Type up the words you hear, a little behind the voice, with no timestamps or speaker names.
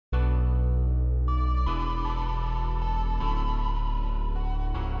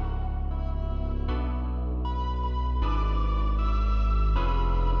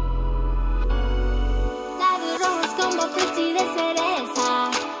como frutti de cereza.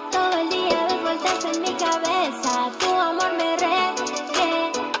 Todo el día das vueltas en mi cabeza. Tu amor me refresca.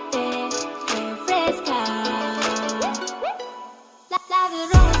 Labios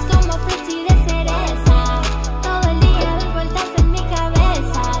rojos como frutti de cereza. Todo el día das vueltas en mi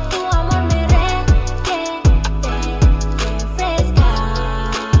cabeza. Tu amor me refresca.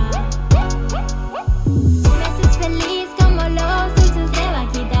 Me haces feliz como los dulces de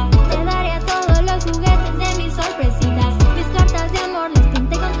vaquita. Te daría todos los juguetes de mis sorpresitas. Mis cartas de amor las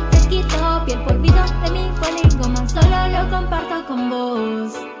pinté con fresquito. Piel polvito de mi cual y goma. Solo lo comparto con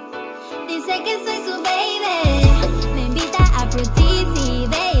vos. Dice que soy su baby. Me invita a Fruity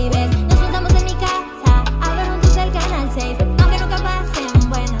Baby. Nos juntamos en mi casa a ver juntos el canal 6. Aunque nunca pasen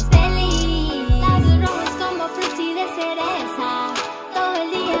buenas pelis. Labios rojos como frutti de cereza. Todo el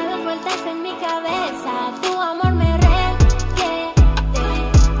día das vueltas en mi cabeza. Tu amor me refresca.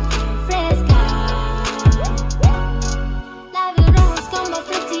 Labios rojos como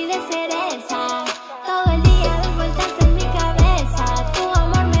frutti de cereza. Todo el día das vueltas en mi cabeza. Tu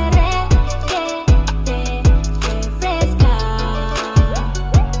amor me refresca.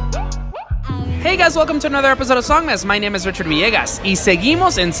 Hey guys, welcome to another episode of Songmas. My name is Richard Villegas y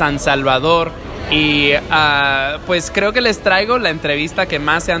seguimos en San Salvador y pues creo que les traigo la entrevista que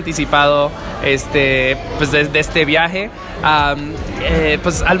más se ha anticipado pues de este viaje.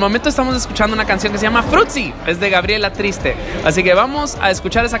 Pues al momento estamos escuchando una canción que se llama Fruitsy, es de Gabriela Triste, así que vamos a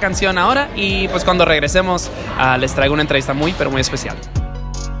escuchar esa canción ahora y pues cuando regresemos les traigo una entrevista muy pero muy especial.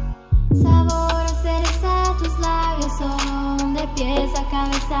 Sabor a cereza, tus labios son de pies a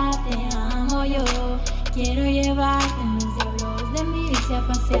cabeza. Te amo yo. Quiero llevarte en los diablos de mi vicio a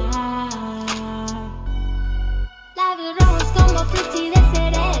pasear. Labios rojos como frutti de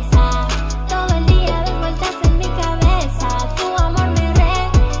cereza. Todo el día das vueltas en mi cabeza. Tu amor me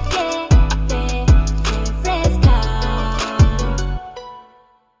refresca.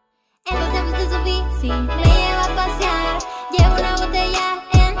 En los diablos de su bici me lleva a pasear. Llevo una botella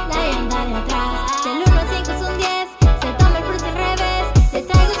en la llanta de atrás. Del 1 al 5 es un 10. Se toma el frutti al revés. Le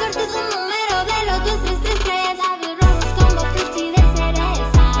traigo suerte, es un número de los 2333. Labios rojos como frutti de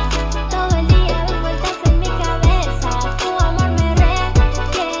cereza. Todo el día das vueltas en mi cabeza. Tu amor me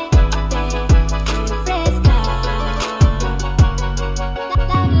refresca.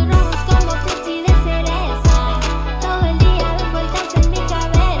 Labios rojos como frutti de cereza. Todo el día das vueltas en mi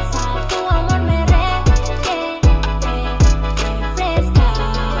cabeza. Tu amor me refresca.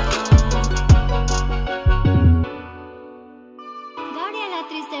 Gabriela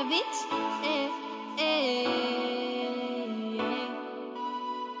Triste Beach.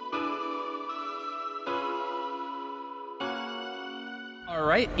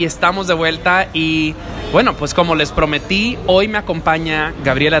 Alright, y estamos de vuelta y bueno, pues como les prometí, hoy me acompaña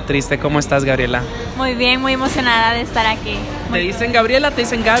Gabriela Triste. ¿Cómo estás, Gabriela? Muy bien, muy emocionada de estar aquí. ¿Te dicen Gabriela? ¿Te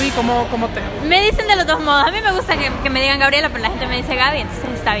dicen Gaby? ¿Cómo te...? Me dicen de los dos modos. A mí me gusta que me digan Gabriela, pero la gente me dice Gaby, entonces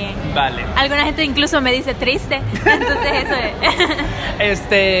está bien. Vale. Alguna gente incluso me dice Triste, entonces eso es.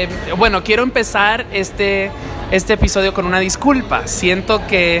 Bueno, quiero empezar este episodio con una disculpa. Siento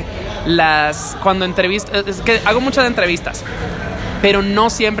que cuando entrevisto, es que hago muchas entrevistas, pero no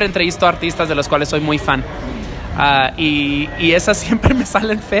siempre entrevisto a artistas de los cuales soy muy fan. Y esas siempre me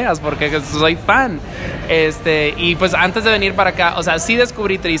salen feas porque soy fan. Y pues antes de venir para acá, o sea, sí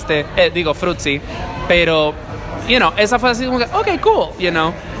descubrí Fruitsy, pero, esa fue así como que, ok, cool,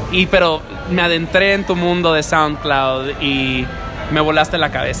 pero me adentré en tu mundo de SoundCloud y me volaste la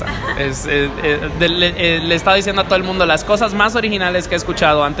cabeza. Le he estado diciendo a todo el mundo, las cosas más originales que he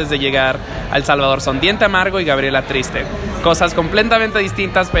escuchado antes de llegar a El Salvador son Diente Amargo y Gabriela Triste. Cosas completamente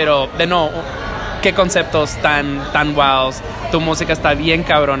distintas, pero qué conceptos tan wows. Tu música está bien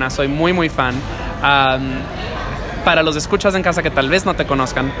cabrona, soy muy muy fan. Para los escuchas en casa que tal vez no te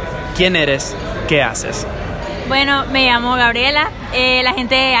conozcan, ¿quién eres? ¿Qué haces? Bueno, me llamo Gabriela. La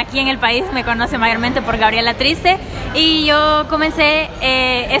gente aquí en el país me conoce mayormente por Gabriela Triste. Y yo comencé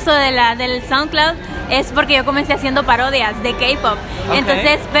eso del SoundCloud es porque yo comencé haciendo parodias de K-pop. Okay.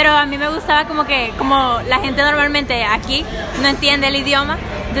 Entonces, pero a mí me gustaba como la gente normalmente aquí no entiende el idioma.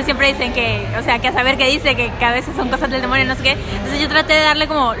 Entonces siempre dicen que a saber qué dice, que a veces son cosas del demonio, no sé qué. Entonces yo traté de darle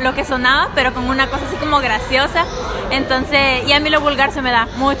como lo que sonaba, pero con una cosa así como graciosa. Entonces, y a mí lo vulgar se me da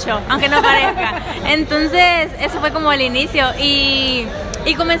mucho, aunque no parezca. Entonces, eso fue como el inicio. Y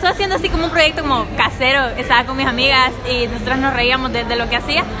comenzó haciendo así como un proyecto como casero. Estaba con mis amigas y nosotros nos reíamos de lo que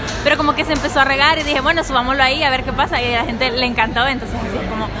hacía. Pero como que se empezó a regar y dije, bueno, subámoslo ahí a ver qué pasa. Y a la gente le encantó, entonces así es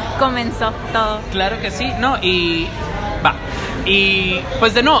como comenzó todo. Claro que sí, no, y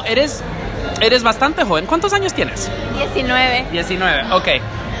pues eres bastante joven. ¿Cuántos años tienes? 19. 19, ok.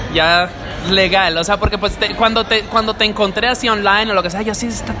 Ya legal, o sea, porque pues cuando te encontré así online o lo que sea, yo sí,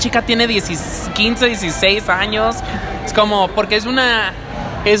 esta chica tiene 15, 16 años, es como, porque es una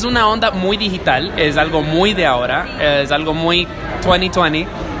onda muy digital, es algo muy de ahora, es algo muy 2020,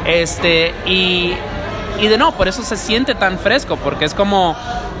 y por eso se siente tan fresco, porque es como,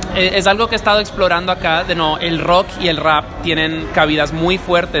 es algo que he estado explorando acá, el rock y el rap tienen cabidas muy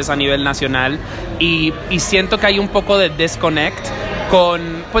fuertes a nivel nacional, y siento que hay un poco de disconnect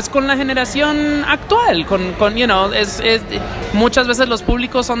con la generación actual, muchas veces los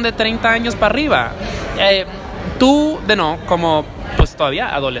públicos son de 30 años para arriba. Tú, como pues todavía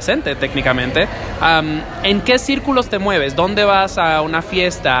adolescente técnicamente, ¿en qué círculos te mueves? ¿Dónde vas a una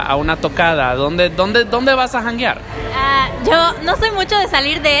fiesta, a una tocada? ¿Dónde vas a janguear? Yo no soy mucho de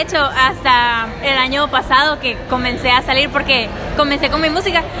salir, de hecho, hasta el año pasado que comencé a salir porque comencé con mi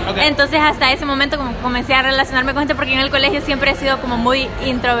música. Okay. Entonces hasta ese momento como comencé a relacionarme con gente, porque en el colegio siempre he sido como muy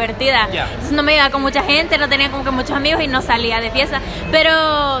introvertida. Yeah. Entonces no me iba con mucha gente, no tenía como que muchos amigos y no salía de fiesta.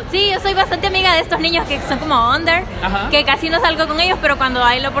 Pero sí, yo soy bastante amiga de estos niños que son como under, que casi no salgo con ellos, pero cuando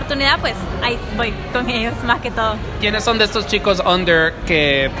hay la oportunidad, pues ahí voy con ellos más que todo. ¿Quiénes son de estos chicos under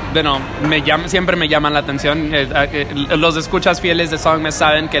que, siempre me llaman la atención? Los escuchas fieles de Songmas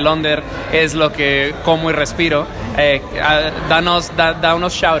saben que el under es lo que como y respiro. Da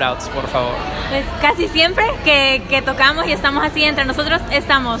unos shoutouts, por favor. Pues casi siempre que tocamos y estamos así entre nosotros,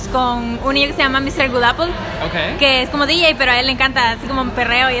 estamos con un niño que se llama Mr. Good Apple, que es como DJ, pero a él le encanta así como un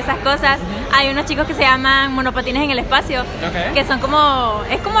perreo y esas cosas. Hay unos chicos que se llaman Monopatines en el Espacio, que son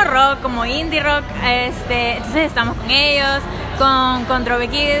es como rock, como indie rock. Entonces estamos con ellos, con Drove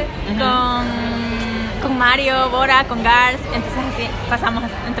Kid, con Mario, Bora, con Gars, entonces así pasamos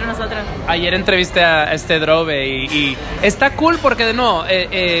entre nosotros. Ayer entrevisté a Drove y está cool porque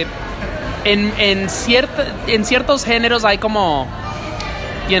en ciertos géneros hay como,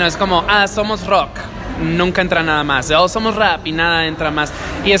 es como, somos rock, nunca entra nada más, o somos rap y nada entra más,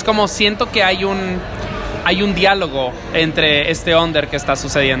 y es como, siento que hay un diálogo entre este under que está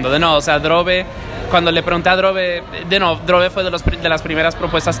sucediendo, o sea, Drove, cuando le pregunté a Drove, Drove fue de las primeras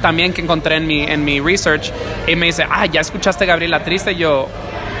propuestas también que encontré en mi research, y me dice, ¿ya escuchaste Gabriela Triste? Y yo,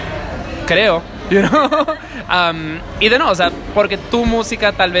 creo, y o sea, porque tu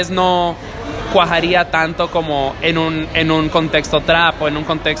música tal vez no cuajaría tanto como en un contexto trap o en un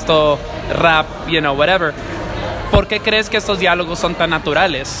contexto rap, whatever. ¿Por qué crees que estos diálogos son tan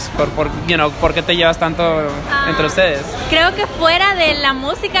naturales? ¿Por qué te llevas tanto entre ustedes? Creo que fuera de la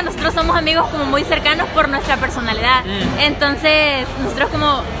música nosotros somos amigos como muy cercanos por nuestra personalidad. Entonces nosotros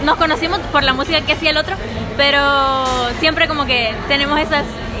como nos conocimos por la música que hacía el otro, pero siempre como que tenemos esas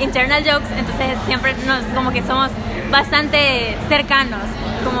internal jokes, entonces siempre como que somos bastante cercanos,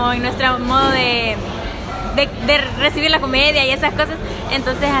 como en nuestro modo de recibir la comedia y esas cosas,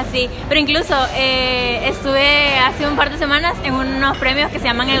 entonces así. Pero incluso estuve hace un par de semanas en unos premios que se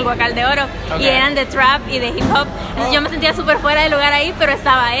llaman el Guacal de Oro, y eran de trap y de hip hop, entonces yo me sentía súper fuera de lugar ahí, pero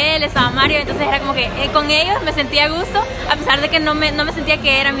estaba él, estaba Mario, entonces era como que con ellos me sentía a gusto, a pesar de que no me sentía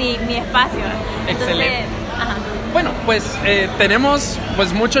que era mi espacio. Entonces, excelente. Bueno, pues tenemos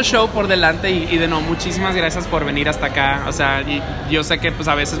pues mucho show por delante y muchísimas gracias por venir hasta acá. O sea, yo sé que pues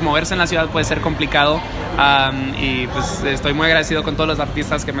a veces moverse en la ciudad puede ser complicado, y pues estoy muy agradecido con todos los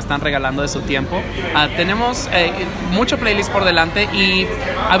artistas que me están regalando de su tiempo. Tenemos mucho playlist por delante y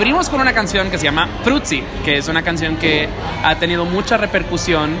abrimos con una canción que se llama Fruitsy, que es una canción que ha tenido mucha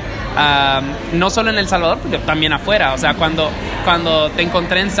repercusión, no solo en El Salvador, pero también afuera. O sea, cuando te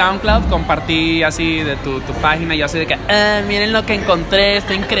encontré en SoundCloud, compartí así de tu página, y yo así de que, miren lo que encontré,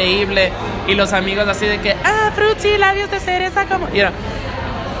 está increíble. Y los amigos así de que, Fruitsy, labios de cereza, como...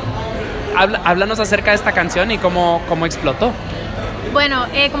 Háblanos acerca de esta canción y cómo explotó. Bueno,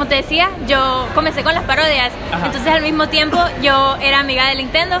 como te decía, yo comencé con las parodias. Entonces al mismo tiempo yo era amiga de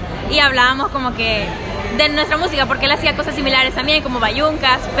Nintendo y hablábamos como que de nuestra música, porque él hacía cosas similares también, como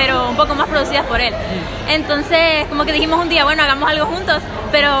bayuncas, pero un poco más producidas por él. Entonces como que dijimos un día, bueno, hagamos algo juntos,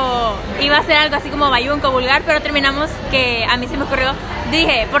 pero iba a ser algo así como bayunco, vulgar, pero terminamos que a mí se me ocurrió,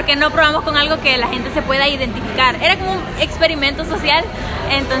 dije, ¿por qué no probamos con algo que la gente se pueda identificar? Era como un experimento social,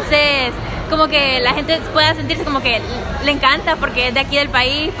 entonces como que la gente pueda sentirse como que le encanta porque es de aquí del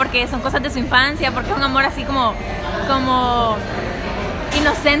país, porque son cosas de su infancia, porque es un amor así como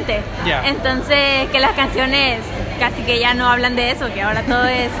inocente. Entonces que las canciones casi que ya no hablan de eso, que ahora todo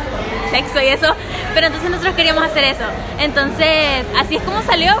es sexo y eso, pero entonces nosotros queríamos hacer eso. Entonces así es como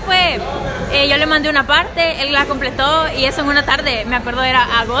salió, yo le mandé una parte, él la completó y eso en una tarde, me acuerdo era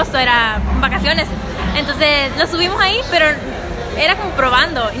agosto, era vacaciones, entonces lo subimos ahí, pero era como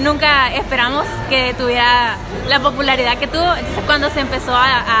probando y nunca esperamos que tuviera la popularidad que tuvo. Entonces cuando se empezó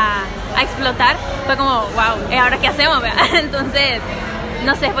a a explotar, fue como, wow, ¿ahora qué hacemos? Entonces,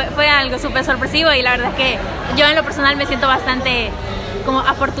 no sé, fue algo súper sorpresivo y la verdad es que yo en lo personal me siento bastante como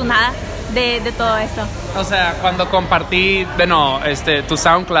afortunada de todo esto. O sea, cuando compartí, bueno, tu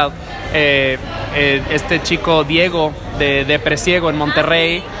SoundCloud, este chico Diego de Presiego en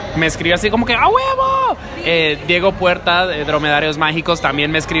Monterrey me escribió así como que ¡a huevo! Diego Puerta de Dromedarios Mágicos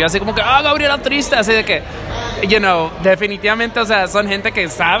también me escribió así como que ¡ah, Gabriela Triste! Así de que, definitivamente, o sea, son gente que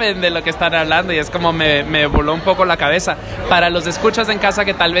saben de lo que están hablando y es como me voló un poco la cabeza. Para los escuchas en casa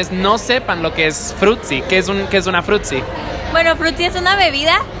que tal vez no sepan lo que es Fruitsy, ¿qué es una Fruitsy? Bueno, Fruitsy es una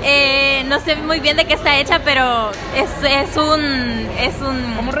bebida, no sé muy bien de qué está hecha, pero es un...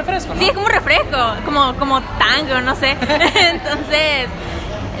 Como un refresco, ¿no? Sí, es como un refresco, como tango, no sé. Entonces,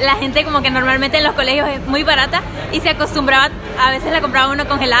 la gente como que normalmente en los colegios es muy barata y se acostumbraba, a veces la compraba uno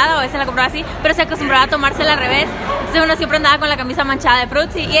congelada o a veces la compraba así, pero se acostumbraba a tomársela al revés. Entonces uno siempre andaba con la camisa manchada de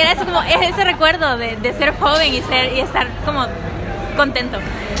Fruitsy y era eso como, es ese recuerdo de ser joven y estar como contento.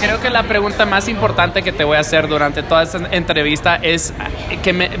 Creo que la pregunta más importante que te voy a hacer durante toda esta entrevista es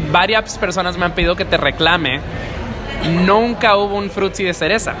que varias personas me han pedido que te reclame. Nunca hubo un Fruitsy de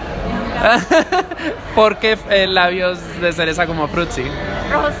cereza. ¿Por qué labios de cereza como Fruitsy?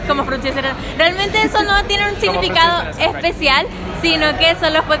 Rojos como Fruitsy de cereza. Realmente eso no tiene un significado especial, sino que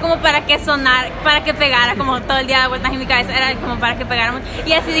solo fue como para que pegara, como todo el día de vueltas en mi cabeza, era como para que pegáramos.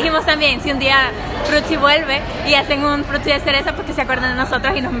 Y así dijimos también, si un día Fruitsy vuelve y hacen un Fruitsy de cereza, pues que se acuerden de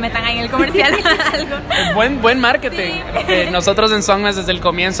nosotros y nos metan ahí en el comercial algo. Buen marketing. Sí. Nosotros en Songmas desde el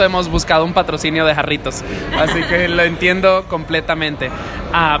comienzo hemos buscado un patrocinio de jarritos, así que lo entiendo completamente.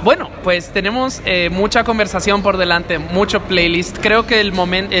 Bueno, pues tenemos mucha conversación por delante, mucho playlist. Creo que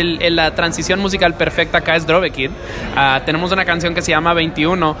la transición musical perfecta acá es Drove Kid. Tenemos una canción que se llama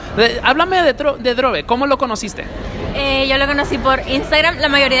 21. Háblame de Drove, ¿cómo lo conociste? Yo lo conocí por Instagram. La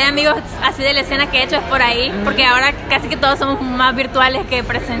mayoría de amigos así de la escena que he hecho es por ahí, porque ahora casi que todos somos más virtuales que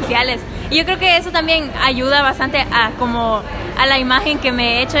presenciales. Y yo creo que eso también ayuda bastante a la imagen que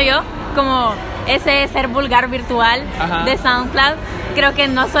me he hecho yo, como ese ser vulgar virtual. Ajá. De SoundCloud. Creo que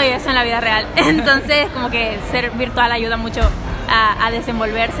no soy eso en la vida real. Entonces, como que ser virtual ayuda mucho a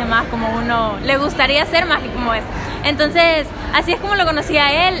desenvolverse más como uno le gustaría ser, más que como es. Entonces, así es como lo conocí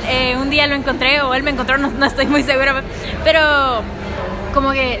a él. Un día lo encontré, o él me encontró, no estoy muy segura, pero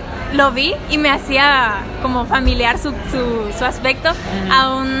como que lo vi y me hacía como familiar su aspecto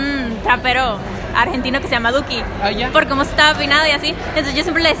a un trapero argentino que se llama Duki, por cómo estaba peinado y así. Entonces yo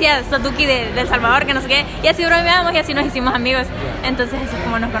siempre le decía, sos Duki de El Salvador, que no sé qué, y así bromeamos y así nos hicimos amigos. Entonces así es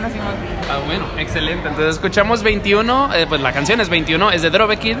como nos conocimos. Bueno, excelente. Entonces escuchamos 21, pues la canción es 21, es de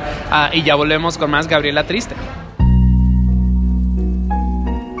Drove Kid, y ya volvemos con más Gabriela Triste.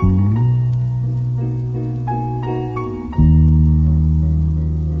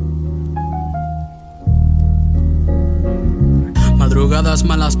 Madrugadas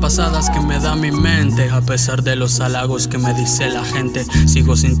malas pasadas que me da mi mente, a pesar de los halagos que me dice la gente.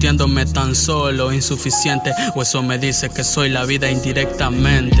 Sigo sintiéndome tan solo, insuficiente, o eso me dice que soy la vida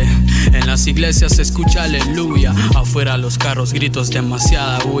indirectamente. En las iglesias se escucha aleluya, afuera los carros gritos,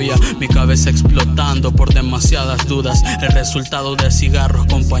 demasiada bulla. Mi cabeza explotando por demasiadas dudas, el resultado de cigarros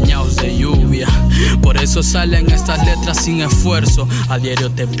acompañados de lluvia. Por eso salen estas letras sin esfuerzo, a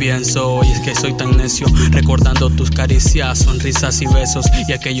diario te pienso, y es que soy tan necio, recordando tus caricias, sonrisas y besos,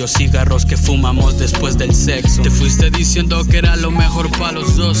 y aquellos cigarros que fumamos después del sexo. Te fuiste diciendo que era lo mejor para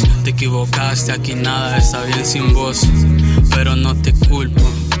los dos, te equivocaste, aquí nada está bien sin vos, pero no te culpo.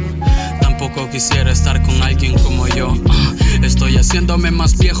 Tampoco quisiera estar con alguien como yo. Estoy haciéndome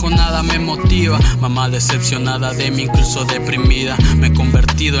más viejo, nada me motiva. Mamá decepcionada de mí, incluso deprimida. Me he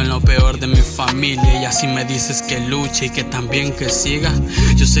convertido en lo peor de mi familia, y así me dices que luche y que también que siga.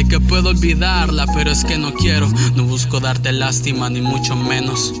 Yo sé que puedo olvidarla, pero es que no quiero. No busco darte lástima, ni mucho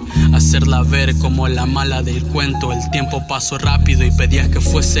menos hacerla ver como la mala del cuento. El tiempo pasó rápido y pedías que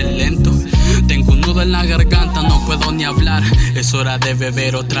fuese lento. Tengo un nudo en la garganta, no puedo ni hablar. Es hora de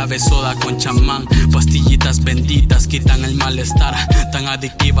beber otra vez soda con chamán. Pastillitas benditas quitan el malestar, tan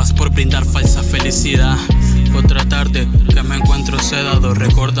adictivas por brindar falsa felicidad. Otra tarde que me encuentro sedado,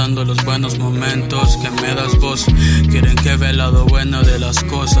 recordando los buenos momentos que me das vos. Quieren que vea el lado bueno de las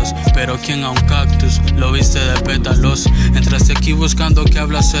cosas, pero ¿quién a un cactus lo viste de pétalos? Entraste aquí buscando que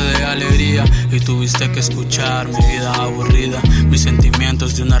hablase de alegría, y tuviste que escuchar mi vida aburrida, mis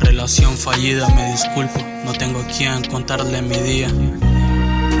sentimientos de una relación fallida. Me disculpo, no tengo a quien contarle mi día.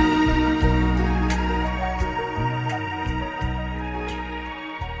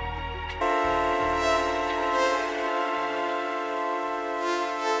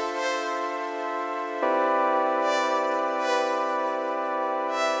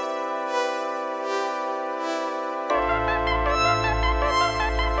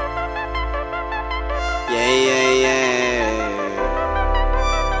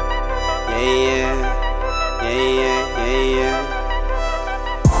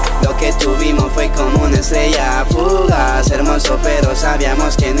 Lo que tuvimos fue como una estrella fugaz, hermoso pero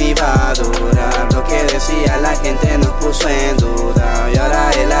sabíamos que no iba a durar. Lo que decía la gente nos puso en duda, y ahora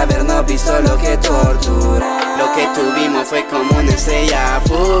el habernos visto lo que tortura. Lo que tuvimos fue como una estrella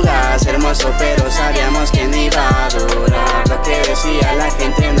fugaz, hermoso pero sabíamos que no iba a durar. Lo que decía la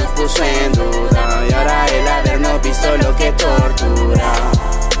gente nos puso en duda, y ahora el habernos visto lo que tortura.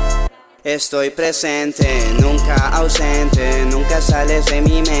 Estoy presente, nunca ausente, nunca sales de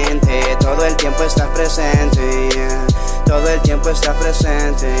mi mente. Todo el tiempo estás presente, yeah. Todo el tiempo estás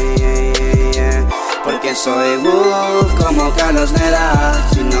presente, yeah, yeah. Porque soy como Carlos Neda.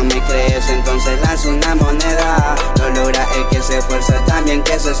 Si no me crees entonces lanza una moneda. Lo logra el que se esfuerza, también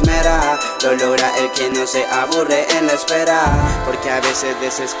que se esmera. Lo logra el que no se aburre en la espera, porque a veces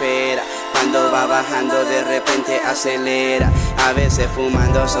desespera. Cuando va bajando de repente acelera. A veces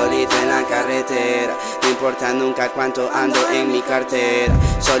fumando solito en la carretera. No importa nunca cuánto ando en mi cartera,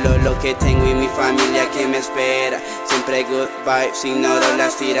 solo lo que tengo y mi familia que me espera. Siempre good vibes, ignoro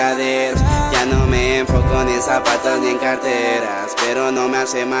las tiraderas. Ya no me enfoco ni en zapatos ni en carteras, pero no me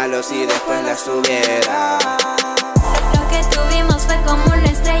hace malo si después las tuviera. Lo que tuvimos fue como una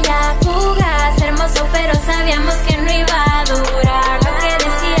estrella fugaz, hermoso pero sabíamos que no iba a durar. Lo que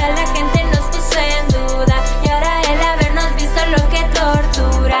decía la gente nos puso en duda, y ahora el habernos visto lo que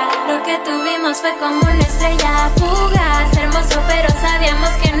tortura. Lo que tuvimos fue como una estrella fugaz, hermoso pero sabíamos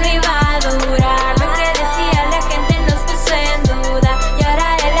que no iba a durar. Lo que decía la gente nos puso en duda, y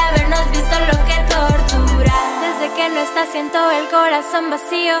ahora el habernos visto lo que tortura. Desde que no estás siento el corazón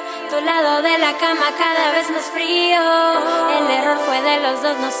vacío, tu lado de la cama cada vez más frío. El error fue de los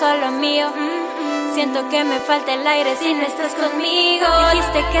dos, no solo mío. Siento que me falta el aire si no estás conmigo.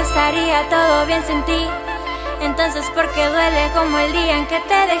 Dijiste que estaría todo bien sin ti, entonces ¿por qué duele como el día en que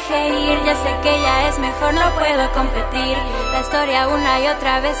te dejé ir? Ya sé que ya es mejor, no puedo competir. La historia una y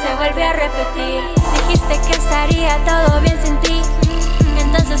otra vez se vuelve a repetir. Dijiste que estaría todo bien sin ti,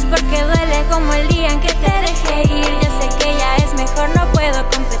 entonces ¿por qué duele como el día en que te dejé ir? Ya sé que ya es mejor, no puedo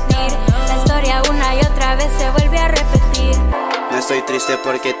competir. La historia una y otra vez se vuelve a repetir. No estoy triste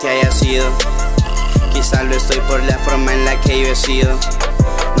porque te hayas ido, quizá lo estoy por la forma en la que yo he sido.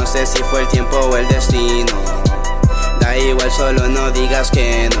 No sé si fue el tiempo o el destino, da igual, solo no digas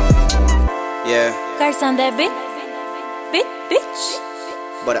que no. Yeah. Cars on the beat, bitch.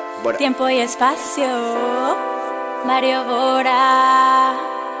 Bora. Tiempo y espacio, Mario Bora,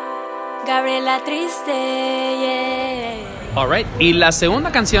 Gabriela Triste, yeah. Alright, y la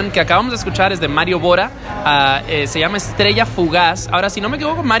segunda canción que acabamos de escuchar es de Mario Bora, se llama Estrella Fugaz. Ahora, si no me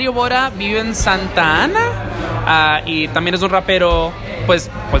equivoco, Mario Bora vive en Santa Ana, y también es un rapero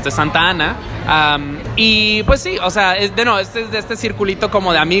pues de Santa Ana, y pues sí, o sea, es de este circulito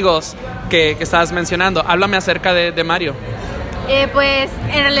como de amigos que estabas mencionando. Háblame acerca de Mario. Pues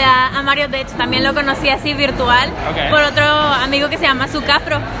en realidad a Mario de hecho también lo conocí así virtual, okay, por otro amigo que se llama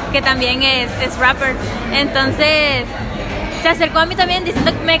Zucafro, que también es rapper. Entonces se acercó a mí también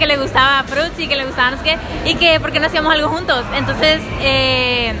diciéndome que le gustaba Fruitsy, que le gustaba no sé qué, y que por qué no hacíamos algo juntos. Entonces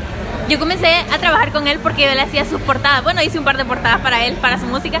yo comencé a trabajar con él porque yo le hacía sus portadas. Bueno, hice un par de portadas para él, para su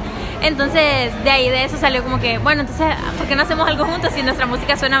música. Entonces de eso salió como que, bueno, entonces ¿por qué no hacemos algo juntos si nuestra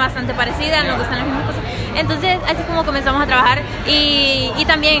música suena bastante parecida, nos gustan las mismas cosas? Entonces así como comenzamos a trabajar, y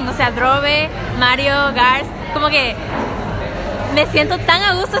también, o sea, Drobe, Mario, Gars, como que me siento tan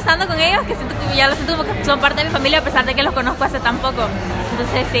a gusto estando con ellos que siento que ya lo siento como que son parte de mi familia, a pesar de que los conozco hace tan poco.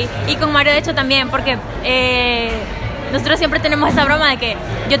 Entonces sí, y con Mario de hecho también, porque nosotros siempre tenemos esa broma de que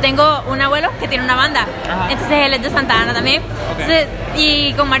yo tengo un abuelo que tiene una banda. Ajá. Entonces él es de Santa Ana también. Okay. Entonces,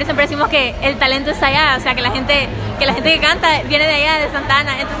 y con Mario siempre decimos que el talento está allá, o sea, que la gente que canta viene de allá, de Santa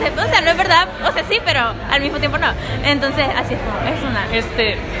Ana. Entonces, o sea, no es verdad, o sea, sí, pero al mismo tiempo no. Entonces, así es una...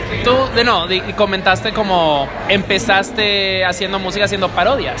 Tú, comentaste como empezaste haciendo música, haciendo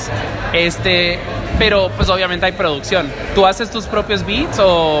parodias. Pero pues obviamente hay producción. ¿Tú haces tus propios beats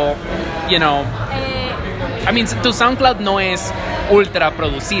o, tu SoundCloud no es ultra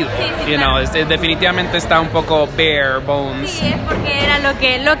producido, sí, claro. Definitivamente está un poco bare bones. Sí, es porque era lo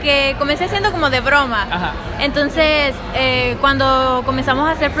que comencé haciendo como de broma. Ajá. Entonces, cuando comenzamos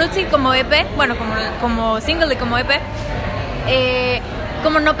a hacer Fruitsy como EP, bueno, como single y como EP,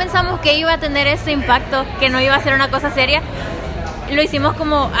 como no pensamos que iba a tener ese impacto, que no iba a ser una cosa seria, lo hicimos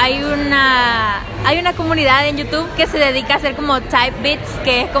como hay una comunidad en YouTube que se dedica a hacer como type beats,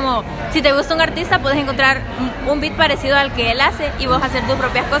 que es como si te gusta un artista puedes encontrar un beat parecido al que él hace y vos hacer tus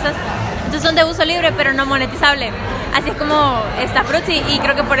propias cosas. Entonces son de uso libre, pero no monetizable. Así es como está Fruitsy, y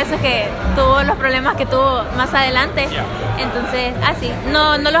creo que por eso es que tuvo los problemas que tuvo más adelante. Entonces, así,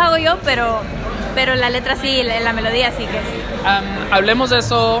 no los hago yo, pero la letra sí, la melodía sí que es. Hablemos de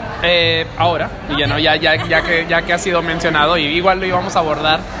eso ahora, y ya que ha sido mencionado, y igual lo íbamos a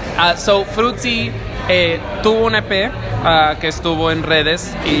abordar. So, Fruitsy tuvo un EP que estuvo en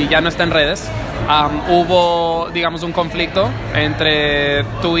redes y ya no está en redes. Hubo, digamos, un conflicto entre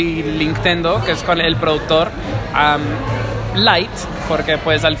tú y Nintendo, que es con el productor Light, porque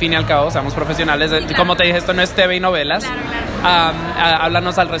pues al fin y al cabo seamos profesionales. Sí, claro. Como te dije, esto no es TV y novelas. Claro.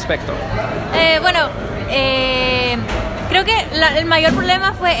 Háblanos al respecto. Creo que el mayor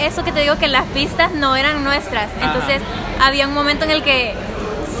problema fue eso que te digo, que las pistas no eran nuestras. Entonces había un momento en el que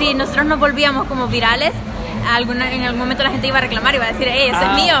si nosotros nos volvíamos como virales, en algún momento la gente iba a reclamar, iba a decir, eso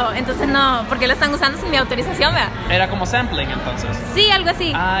es mío. Entonces no, porque lo están usando sin mi autorización, ¿verdad? Era como sampling entonces. Sí, algo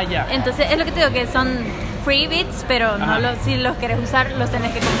así. Ya. Entonces es lo que te digo, que son free beats, pero si los quieres usar los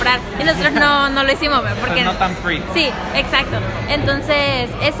tenés que comprar, y nosotros no lo hicimos, ¿verdad? Porque no tan free. Sí, exacto. Entonces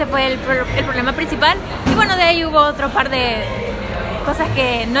ese fue el problema principal, y bueno, de ahí hubo otro par de cosas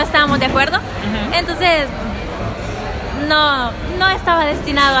que no estábamos de acuerdo. Entonces no estaba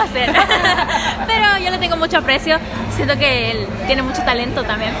destinado a hacer. Pero yo le tengo mucho aprecio, siento que él tiene mucho talento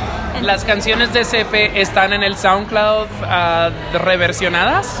también. ¿Las canciones de CP están en el SoundCloud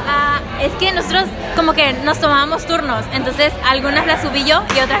reversionadas? Es que nosotros como que nos tomábamos turnos, entonces algunas las subí yo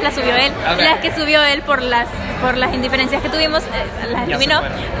y otras las subió él. Okay. Las que subió él por las indiferencias que tuvimos las eliminó,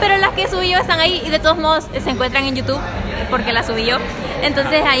 pero las que subí yo están ahí, y de todos modos se encuentran en YouTube porque las subí yo.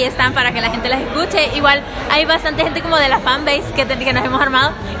 Entonces ahí están para que la gente las escuche. Igual hay bastante gente como de la fanbase que nos hemos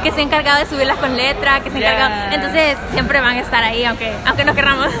armado, que se ha encargado de subirlas con letra, que se ha encargado. Entonces siempre van a estar ahí, aunque no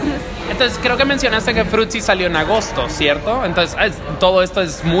querramos. Entonces creo que mencionaste que Fruitsy salió en agosto, ¿cierto? Entonces todo esto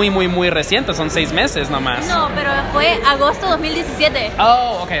es muy, muy, muy reciente, son 6 meses nomás. No, pero fue agosto 2017.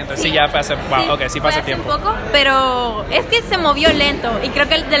 Ok, entonces sí ya fue hace, sí fue hace tiempo. Un poco, pero es que se movió lento, y creo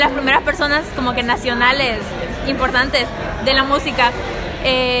que de las primeras personas como que nacionales importantes de la música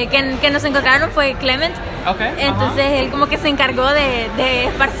que nos encontraron fue Clement. Entonces él como que se encargó de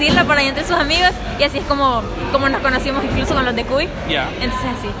esparcirla por ahí entre sus amigos, y así es como nos conocimos, incluso con los de Cuy. Entonces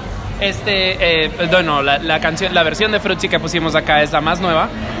así. La versión de Fruitsy que pusimos acá es la más nueva,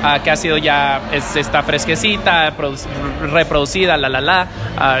 que ha sido está fresquecita, reproducida,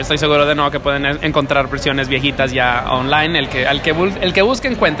 estoy seguro de nuevo que pueden encontrar versiones viejitas ya online. El que busque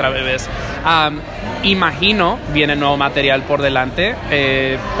encuentra, bebés. Imagino viene nuevo material por delante.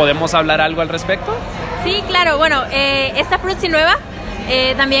 ¿Podemos hablar algo al respecto? Sí, claro. Bueno, esta Fruitsy nueva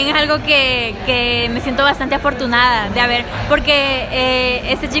también es algo que me siento bastante afortunada de haber, porque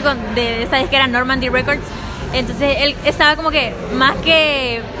este chico de esta disquera, Normandy Records, entonces él estaba como que más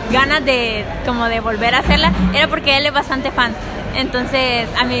que ganas de volver a hacerla, era porque él es bastante fan. Entonces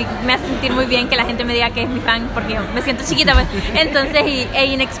a mí me hace sentir muy bien que la gente me diga que es mi fan, porque yo me siento chiquita, pues, entonces e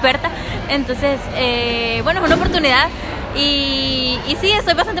inexperta. Entonces bueno, es una oportunidad. Y sí,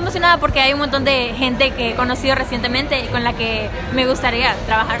 estoy bastante emocionada porque hay un montón de gente que he conocido recientemente y con la que me gustaría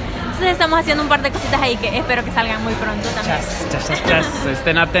trabajar. Entonces estamos haciendo un par de cositas ahí que espero que salgan muy pronto también.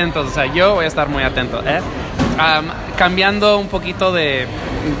 Estén atentos, o sea, yo voy a estar muy atento. Cambiando un poquito de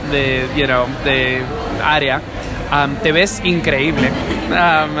área, te ves increíble.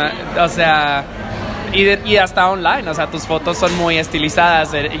 O sea... Y hasta online, o sea, tus fotos son muy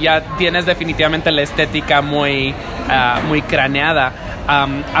estilizadas, ya tienes definitivamente la estética muy craneada.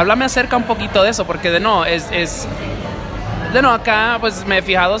 Háblame acerca un poquito de eso, porque acá pues me he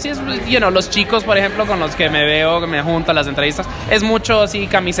fijado si es, los chicos, por ejemplo, con los que me veo, que me junto a las entrevistas, es mucho así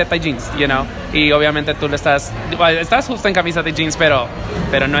camiseta y jeans, y obviamente tú estás justo en camiseta y jeans, pero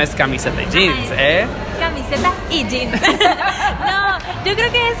no es camiseta y jeans, Camiseta y jeans. No, yo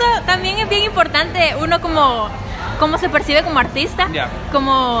creo que eso también es bien importante, uno cómo se percibe como artista,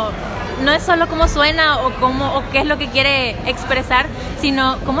 como no es solo cómo suena o qué es lo que quiere expresar,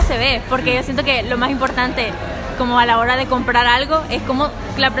 sino cómo se ve, porque yo siento que lo más importante como a la hora de comprar algo es como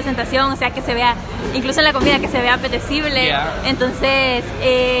la presentación, o sea, que se vea, incluso en la comida, que se vea apetecible. Entonces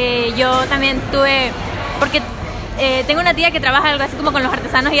yo también porque tengo una tía que trabaja algo así como con los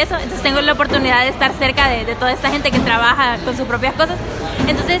artesanos y eso, entonces tengo la oportunidad de estar cerca de toda esta gente que trabaja con sus propias cosas.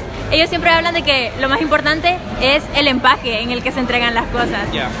 Entonces ellos siempre hablan de que lo más importante es el empaque en el que se entregan las cosas.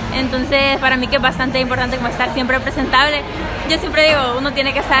 Entonces para mí que es bastante importante como estar siempre presentable. Yo siempre digo, uno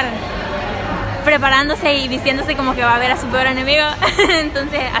tiene que estar preparándose y vistiéndose como que va a ver a su peor enemigo.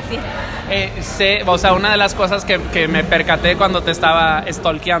 Entonces, así es. O sea, una de las cosas que me percaté cuando te estaba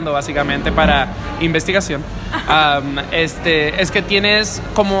stalkeando básicamente para investigación, es que tienes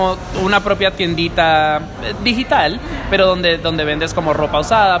como una propia tiendita digital, pero donde vendes como ropa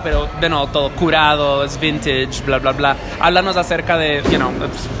usada, pero de nuevo todo curado, es vintage, bla, bla, bla. Háblanos acerca de,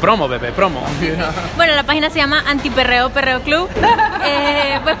 promo, bebé, promo. Bueno, la página se llama Antiperreo Perreo Club,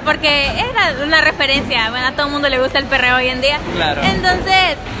 pues porque era una referencia, bueno, a todo el mundo le gusta el perreo hoy en día. Claro.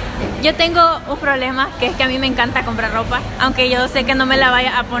 Entonces, yo tengo un problema, que es que a mí me encanta comprar ropa, aunque yo sé que no me la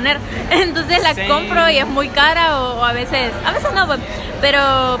vaya a poner. Entonces la compro y es muy cara o a veces no, pues,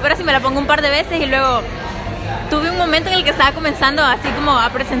 pero sí me la pongo un par de veces y luego tuve un momento en el que estaba comenzando así como a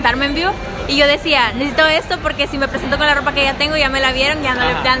presentarme en vivo y yo decía, necesito esto porque si me presento con la ropa que ya tengo, ya me la vieron, ya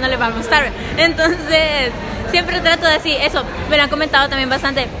no le va a gustar. Entonces siempre trato de decir eso. Me lo han comentado también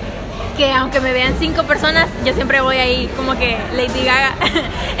bastante, que aunque me vean 5 personas, yo siempre voy ahí como que Lady Gaga.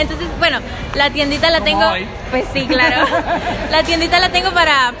 Entonces, bueno, la tiendita la tengo, pues sí, claro. La tiendita la tengo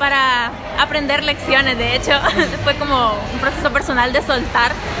para aprender lecciones, de hecho. Fue como un proceso personal de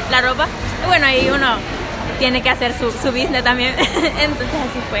soltar la ropa. Y bueno, ahí uno tiene que hacer su business también. Entonces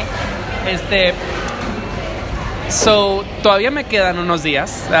así fue. Todavía me quedan unos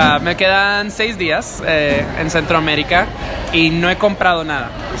días, me quedan 6 días en Centroamérica y no he comprado nada.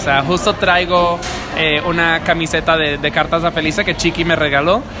 O sea, justo traigo una camiseta de Cartas a Felice que Chiqui me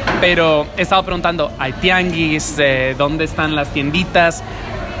regaló, pero he estado preguntando, ¿hay tianguis? ¿Dónde están las tienditas?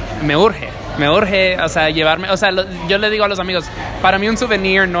 Me urge, o sea, llevarme, o sea, yo le digo a los amigos, para mí un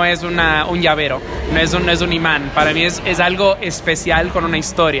souvenir no es un llavero, no es un imán, para mí es algo especial con una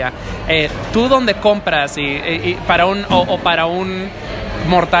historia. ¿Tú dónde compras y para un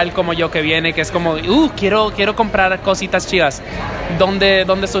mortal como yo que viene, que es como, quiero comprar cositas chivas,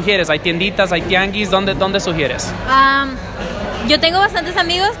 ¿dónde sugieres? ¿Hay tienditas, hay tianguis? ¿Dónde sugieres? Yo tengo bastantes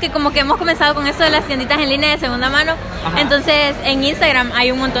amigos que como que hemos comenzado con esto de las tienditas en línea de segunda mano. Ajá. Entonces en Instagram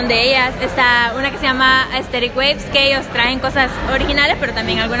hay un montón de ellas. Está una que se llama Aesthetic Waves, que ellos traen cosas originales, pero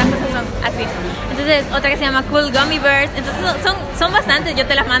también algunas cosas son así. Entonces otra que se llama Cool Gummy Bears. Entonces son bastantes, yo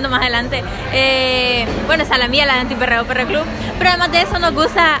te las mando más adelante. Bueno, está la mía, la de Antiperreo Perreo Club. Pero además de eso nos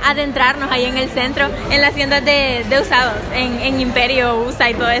gusta adentrarnos ahí en el centro, en las tiendas de usados, en Imperio,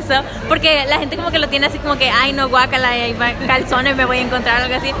 USA y todo eso. Porque la gente como que lo tiene así como que, ay no, guácala, calzones me voy a encontrar,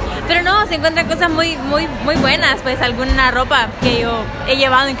 algo así, pero no, se encuentran cosas muy buenas, pues alguna ropa que yo he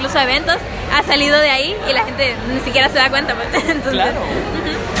llevado incluso a eventos ha salido de ahí y la gente ni siquiera se da cuenta, pues. Entonces, claro.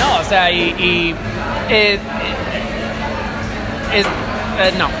 No, o sea,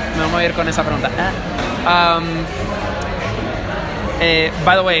 no, me voy a ir con esa pregunta.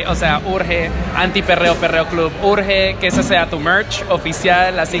 By the way, o sea, urge Antiperreo Perreo Club, urge que ese sea tu merch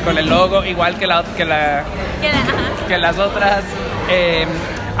oficial, así con el logo, igual que las otras.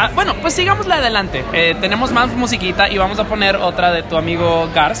 Bueno, pues sigámosle adelante. Tenemos más musiquita y vamos a poner otra de tu amigo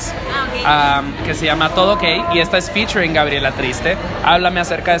Gars, que se llama Todo OK, y esta es featuring Gabriela Triste. Háblame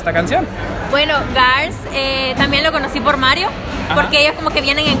acerca de esta canción. Bueno, Gars también lo conocí por Mario, porque ellos como que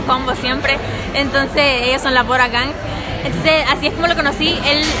vienen en combo siempre, entonces ellos son la Bora Gang. Entonces así es como lo conocí.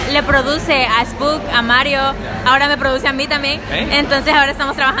 Él le produce a Spook, a Mario, ahora me produce a mí también. Entonces ahora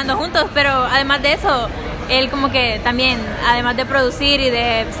estamos trabajando juntos, pero además de eso, él como que también, además de producir y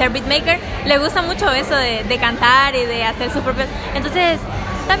de ser beatmaker, le gusta mucho eso de cantar y de hacer sus propios. Entonces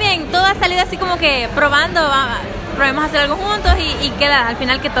también todo ha salido así como que probemos hacer algo juntos y queda, al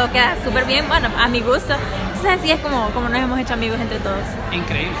final que todo queda súper bien, bueno, a mi gusto. Entonces así es como nos hemos hecho amigos entre todos.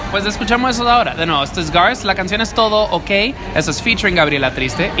 Increíble. Pues escuchamos eso de ahora. De nuevo, esto es Gars, la canción es Todo OK, eso es featuring Gabriela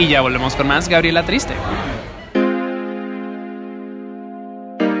Triste y ya volvemos con más Gabriela Triste.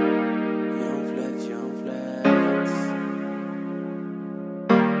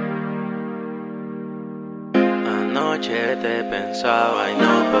 Anoche te pensaba y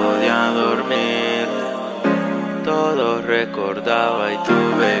no podía dormir, todo recordaba y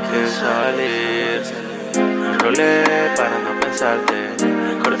tuve que salir. Me enrolé para no pensarte,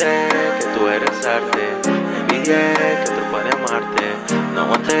 recordé que tú eres arte, me envidié que otro puede amarte, no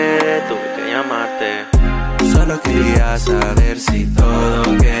aguanté, tuve que llamarte. Solo quería saber si todo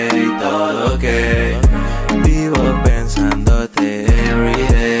ok, vivo pensándote every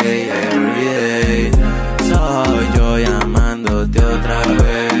day. Soy yo llamándote otra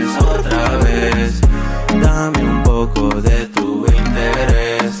vez, dame un poco de tu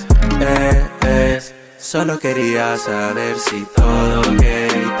interés. Solo quería saber si todo ok,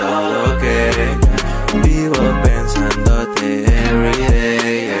 vivo pensándote every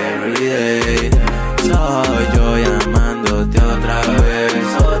day. Soy yo llamándote otra vez,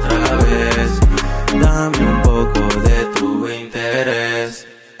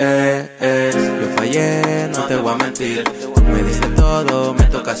 Yo fallé, no te voy a mentir. Tú me diste todo, me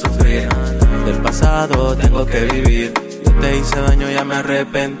toca sufrir. Del pasado tengo que vivir. Yo te hice daño, ya me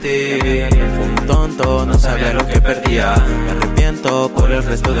arrepentí. Fui un tonto, no sabía lo que perdía. Me arrepiento por el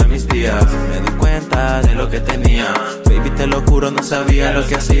resto de mis días. Me di cuenta de lo que tenía. Baby, te lo juro, no sabía lo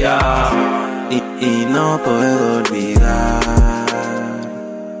que hacía. Y no puedo olvidar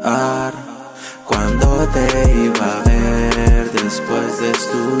cuando te iba a ver después de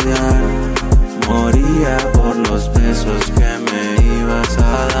estudiar. Moría por los besos que me ibas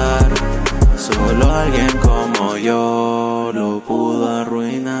a dar. Solo alguien como yo lo pudo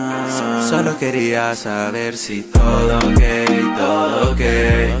arruinar. Solo quería saber si todo ok, todo ok.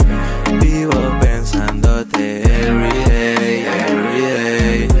 Vivo pensándote every day, every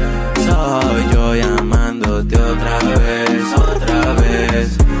day. Soy yo llamándote otra vez.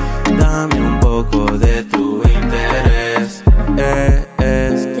 Dame un poco de tu interés.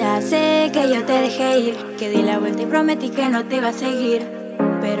 Ya sé que yo te dejé ir, que di la vuelta y prometí que no te iba a seguir,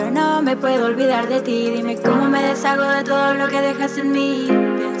 pero no me puedo olvidar de ti. Dime cómo me deshago de todo lo que dejas en mí.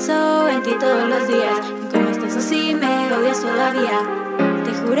 Pienso en ti todos los días, y cómo estás así me odias todavía.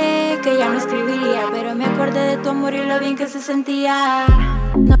 Te juré que ya no escribiría, pero me acordé de tu amor y lo bien que se sentía.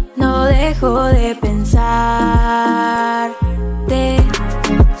 No dejo de pensarte.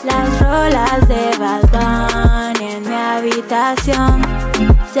 Las rolas de Bad Bunny en mi habitación.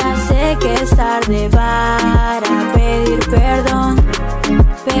 Ya sé que es tarde para pedir perdón,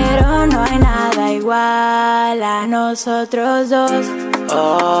 pero no hay nada igual a nosotros dos.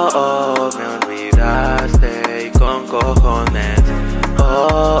 Me olvidaste y con cojones.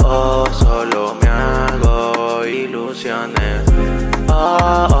 Solo me hago ilusiones.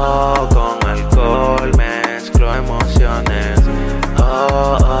 Con alcohol mezclo emociones.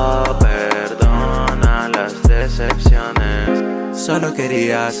 Perdona las decepciones. Solo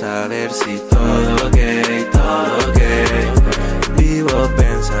quería saber si todo ok, todo ok. Vivo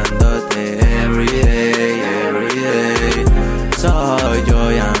pensándote every day, every day. Soy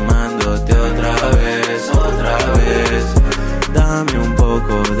yo llamándote otra vez. Dame un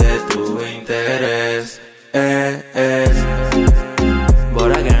poco de tu interés.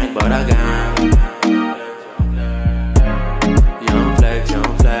 But again. Young Flex,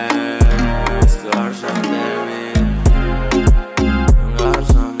 Garson David,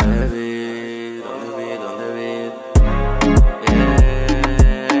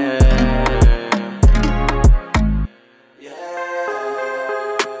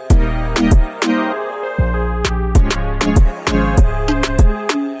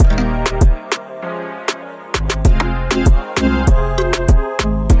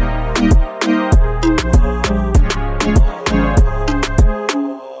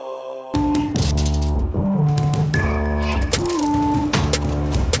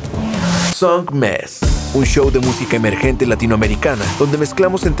 Song Mess, un show de música emergente latinoamericana donde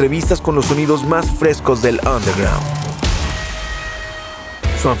mezclamos entrevistas con los sonidos más frescos del underground.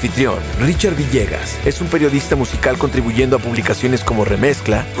 Su anfitrión, Richard Villegas, es un periodista musical contribuyendo a publicaciones como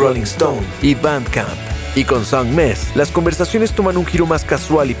Remezcla, Rolling Stone y Bandcamp. Y con Song Mess, las conversaciones toman un giro más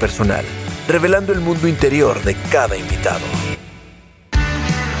casual y personal, revelando el mundo interior de cada invitado.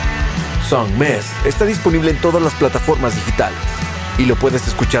 Song Mess está disponible en todas las plataformas digitales y lo puedes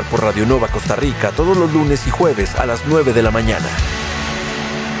escuchar por Radio Nova Costa Rica todos los lunes y jueves a las 9 de la mañana.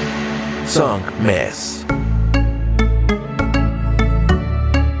 Song Mess.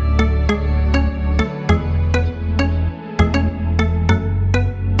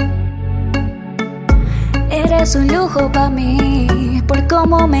 Eres un lujo para mí, por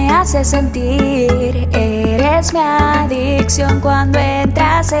cómo me haces sentir. Eres mi adicción cuando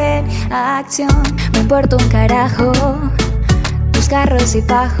entras en acción. Me importa un carajo tus carros y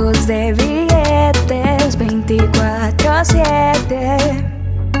fajos de billetes 24/7.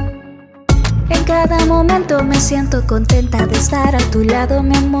 En cada momento me siento contenta de estar a tu lado,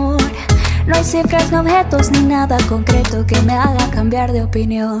 mi amor. No hay cifras, ni objetos, ni nada concreto que me haga cambiar de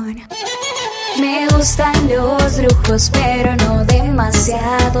opinión. Me gustan los lujos, pero no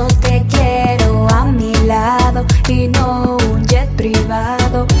demasiado. Te quiero a mi lado y no un jet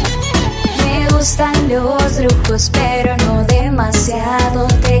privado. Me gustan los lujos, pero no demasiado.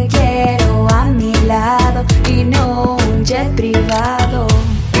 Te quiero a mi lado y no un jet privado.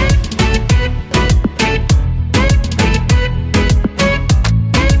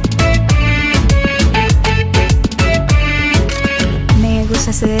 Me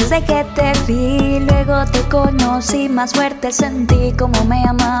gustaste desde que te vi, luego te conocí, más fuerte sentí como me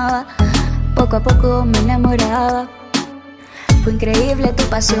amaba. Poco a poco me enamoraba. Fue increíble tu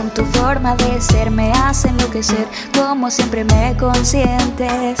pasión, tu forma de ser me hace enloquecer. Como siempre me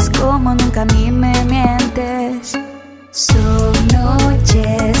consientes, como nunca a mí me mientes. Son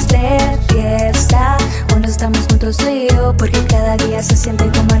noches de fiesta cuando estamos juntos tú y yo, porque cada día se siente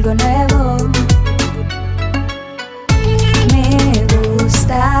como algo nuevo. Me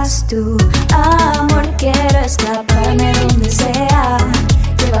gustas tú, amor, quiero escaparme donde sea.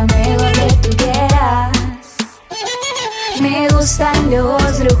 Llévame donde tú quieras. Me gustan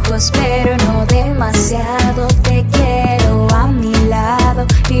los lujos, pero no demasiado. Te quiero a mi lado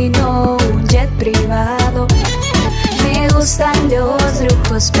y no un jet privado. Me gustan los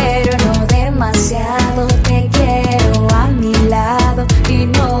lujos, pero no demasiado. Te quiero a mi lado y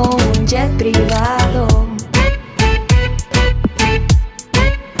no un jet privado.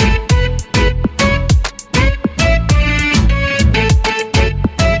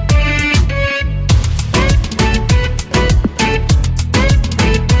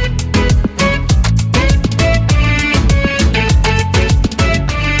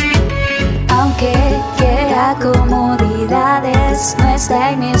 Comodidades no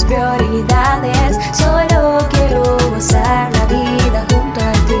está en mis prioridades. Solo quiero gozar la vida junto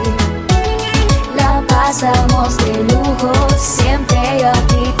a ti. La pasamos de lujo, siempre yo a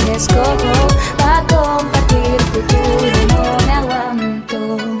ti te escojo. Pa' compartir futuro no me aguanto.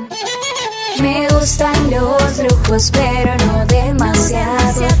 Me gustan los lujos, pero no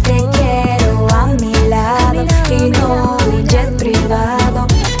demasiado. Te quiero a mi lado y no un jet privado.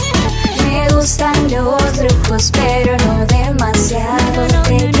 Me gustan los lujos, pero no demasiado.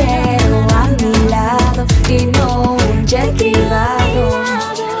 Te quiero a mi lado y no un jet privado.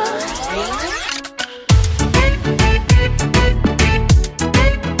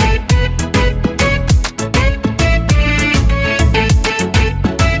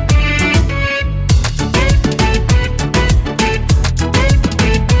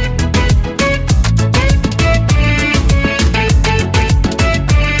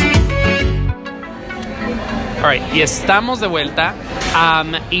 Alright, y estamos de vuelta.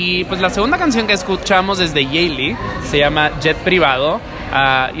 Y pues la segunda canción que escuchamos es de Yailey. Se llama Jet Privado.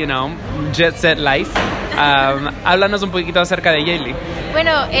 Jet Set Life. Háblanos un poquito acerca de Yailey.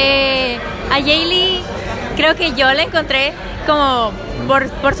 Bueno, a Yailey creo que yo la encontré como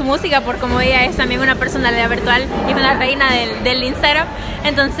por su música, por cómo ella es también una personalidad virtual y una reina del Instagram.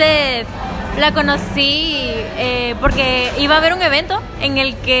 Entonces la conocí porque iba a haber un evento en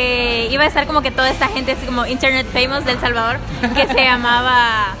el que iba a estar como que toda esta gente así como internet famous de El Salvador, que se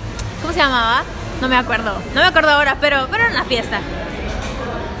llamaba, ¿cómo se llamaba? No me acuerdo ahora, pero era una fiesta.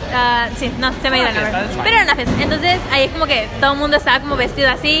 Sí, no, se me iba el nombre, pero era una fiesta. Entonces ahí es como que todo el mundo estaba como vestido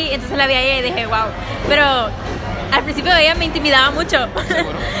así, entonces la vi a ella y dije wow, pero al principio ella me intimidaba mucho.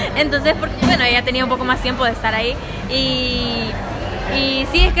 Entonces, porque bueno, ella tenía un poco más tiempo de estar ahí y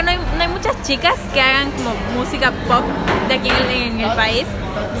sí, es que no hay muchas chicas que hagan como música pop de aquí en el país.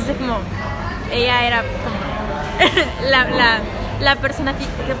 Entonces como ella era como la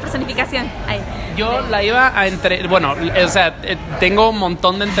personificación ahí. Yo la iba a tengo un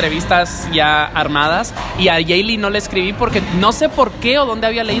montón de entrevistas ya armadas y a Yailey no le escribí porque no sé por qué o dónde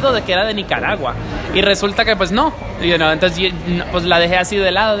había leído de que era de Nicaragua y resulta que pues no, entonces pues la dejé así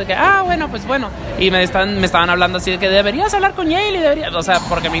de lado de que bueno y me estaban hablando así de que deberías hablar con Yailey,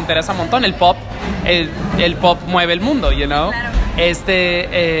 porque me interesa un montón el pop. El pop mueve el mundo, Claro.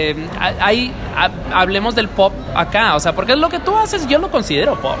 Hablemos del pop acá, porque lo que tú haces yo lo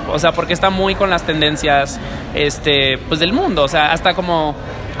considero pop, porque está muy con las tendencias pues del mundo, hasta como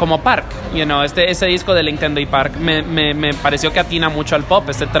Park, ese disco de Nintendo y Park me pareció que atina mucho al pop,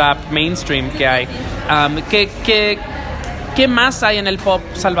 trap mainstream que hay. ¿Qué más hay en el pop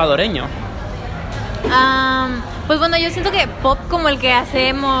salvadoreño? Pues bueno, yo siento que pop como el que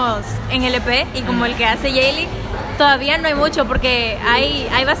hacemos en el EP y como el que hace Yailey todavía no hay mucho, porque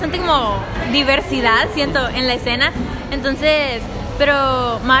hay bastante como diversidad, siento, en la escena. Entonces,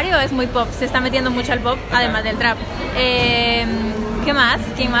 pero Mario es muy pop, se está metiendo mucho al pop, además del trap. ¿Qué más?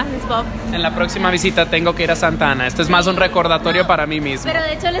 ¿Quién más es pop? En la próxima visita tengo que ir a Santa Ana. Esto es más un recordatorio para mí mismo. Pero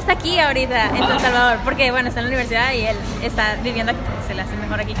de hecho él está aquí ahorita, en San Salvador, porque bueno, está en la universidad y él está viviendo aquí porque se le hace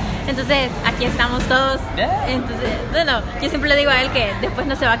mejor aquí. Entonces, aquí estamos todos. Entonces, bueno, yo siempre le digo a él que después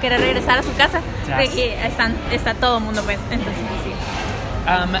no se va a querer regresar a su casa, porque está todo el mundo, pues. Entonces,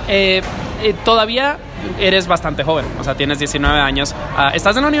 sí. Todavía eres bastante joven, tienes 19 años.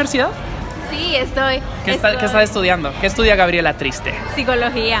 ¿Estás en la universidad? Sí, estoy. ¿Qué está estudiando? ¿Qué estudia Gabriela Triste?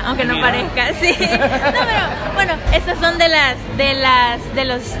 Psicología, aunque no parezca, sí. No, pero bueno, estas son de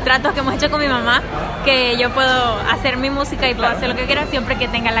los tratos que hemos hecho con mi mamá, que yo puedo hacer mi música y puedo hacer lo que quiera siempre que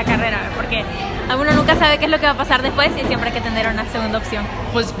tenga la carrera, porque uno nunca sabe qué es lo que va a pasar después y siempre hay que tener una segunda opción.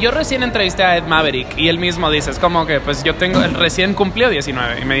 Pues yo recién entrevisté a Ed Maverick y él mismo dice, es como que pues yo recién cumplió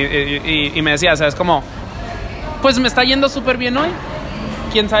 19 y me decía, o sea, es como, pues me está yendo súper bien hoy.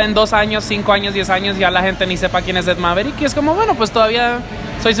 Quién sabe, en 2 años, 5 años, 10 años ya la gente ni sepa quién es Ed Maverick y es como, bueno, pues todavía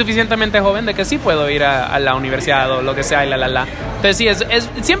soy suficientemente joven de que sí puedo ir a la universidad o lo que sea y Entonces sí,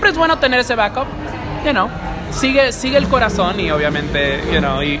 siempre es bueno tener ese backup, sigue el corazón y obviamente,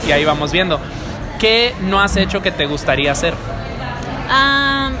 y ahí vamos viendo. ¿Qué no has hecho que te gustaría hacer?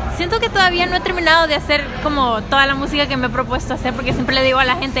 Siento que todavía no he terminado de hacer como toda la música que me he propuesto hacer, porque siempre le digo a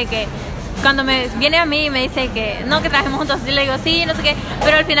la gente que cuando me viene a mí y me dice que no, que trabajemos juntos, y le digo sí, no sé qué,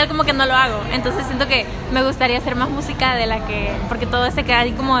 pero al final como que no lo hago. Entonces siento que me gustaría hacer más música de la que, porque todo se queda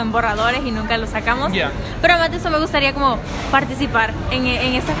ahí como en borradores y nunca lo sacamos. Yeah. Pero además de eso me gustaría como participar en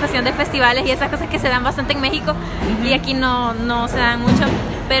esa cuestión de festivales y esas cosas que se dan bastante en México y aquí no se dan mucho,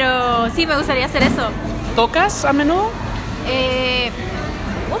 pero sí me gustaría hacer eso. ¿Tocas a menudo?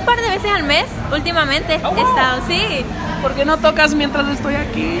 Un par de veces al mes últimamente he estado, sí. ¿Por qué no tocas mientras estoy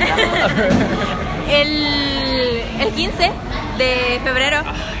aquí? El 15 de febrero.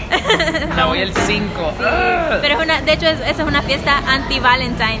 Me voy el 5. Sí, pero de hecho esa es una fiesta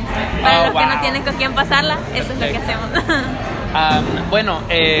anti-Valentine's. Para los que no tienen con quién pasarla, eso es lo que hacemos. Bueno,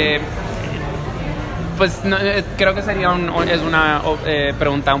 pues creo que sería una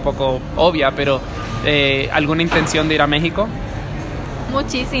pregunta un poco obvia, pero ¿alguna intención de ir a México?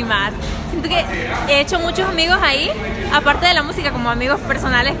 Muchísimas. Siento que he hecho muchos amigos ahí, aparte de la música, como amigos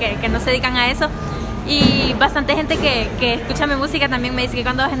personales que no se dedican a eso. Y bastante gente que escucha mi música también me dice que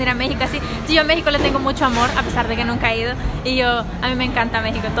cuando vas a venir a México, así. Sí, yo a México le tengo mucho amor, a pesar de que nunca he ido. Y a mí me encanta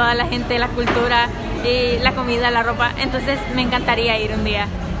México, toda la gente, la cultura, y la comida, la ropa. Entonces me encantaría ir un día.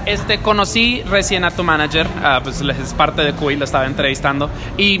 Conocí recién a tu manager, pues es parte de Cuy, lo estaba entrevistando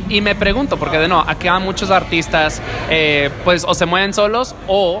y me pregunto, porque acá muchos artistas pues o se mueven solos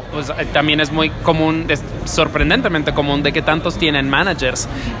o pues, también es muy común, es sorprendentemente común de que tantos tienen managers.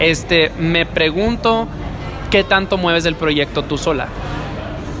 Me pregunto qué tanto mueves el proyecto tú sola.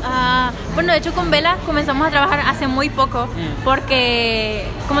 Bueno, de hecho con Vela comenzamos a trabajar hace muy poco porque,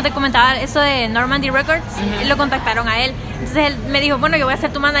 como te comentaba, eso de Normandy Records, lo contactaron a él. Entonces él me dijo, bueno, yo voy a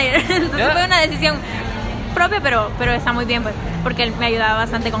ser tu manager. Entonces fue una decisión propia, pero está muy bien, pues, porque él me ayudaba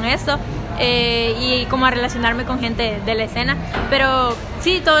bastante con eso y como a relacionarme con gente de la escena. Pero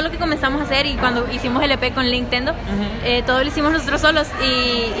sí, todo lo que comenzamos a hacer y cuando hicimos el EP con Nintendo, todo lo hicimos nosotros solos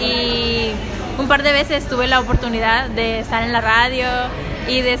y un par de veces tuve la oportunidad de estar en la radio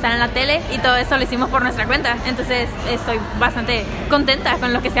y de estar en la tele y todo eso lo hicimos por nuestra cuenta. Entonces estoy bastante contenta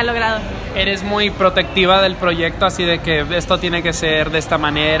con lo que se ha logrado. ¿Eres muy protectiva del proyecto, así de que esto tiene que ser de esta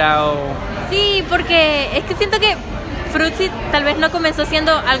manera? Sí, porque es que siento que Fruitsy tal vez no comenzó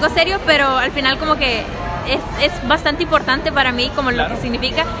siendo algo serio, pero al final como que es bastante importante para mí como lo que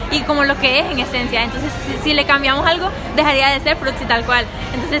significa y como lo que es en esencia. Entonces si le cambiamos algo, dejaría de ser Fruitsy tal cual.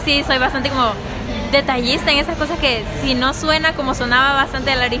 Entonces sí, soy bastante como detallista en esas cosas que si no suena como sonaba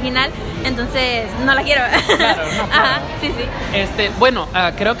bastante al original, entonces no la quiero. Claro, no, claro. Ajá, sí. Bueno,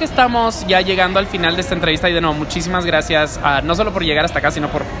 creo que estamos ya llegando al final de esta entrevista y de nuevo, muchísimas gracias, no solo por llegar hasta acá, sino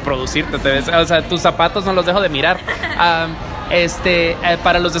por producirte. O sea, tus zapatos no los dejo de mirar.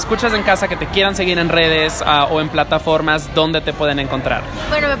 Para los escuchas en casa que te quieran seguir en redes o en plataformas, ¿dónde te pueden encontrar?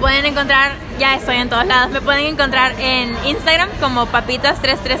 Bueno, me pueden encontrar, ya estoy en todos lados, me pueden encontrar en Instagram como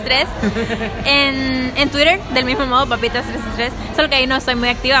papitas333, en Twitter del mismo modo, papitas333, solo que ahí no estoy muy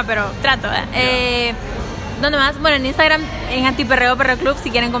activa, pero trato. ¿Dónde más? Bueno, en Instagram, en Antiperreo Perreo Club, si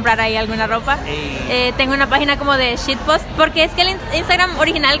quieren comprar ahí alguna ropa. Tengo una página como de shitpost, porque es que el Instagram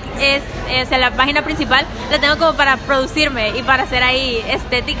original es la página principal, la tengo como para producirme y para hacer ahí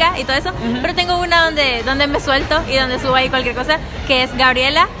estética y todo eso. Pero tengo una donde me suelto y donde subo ahí cualquier cosa, que es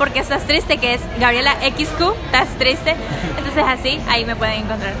Gabriela, porque estás triste, que es Gabriela XQ, estás triste. Entonces así, ahí me pueden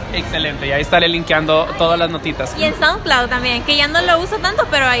encontrar. Excelente, y ahí estaré linkeando todas las notitas. Y en SoundCloud también, que ya no lo uso tanto,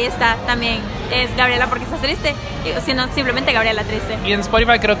 pero ahí está también. Es Gabriela porque estás triste, sino simplemente Gabriela Triste. Y en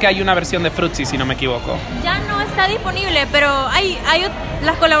Spotify creo que hay una versión de Fruitsy, si no me equivoco. Ya no está disponible, pero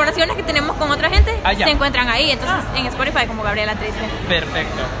las colaboraciones que tenemos con otra gente se encuentran ahí, entonces en Spotify como Gabriela Triste.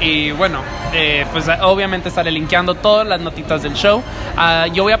 Perfecto. Y bueno, pues obviamente estaré linkeando todas las notitas del show.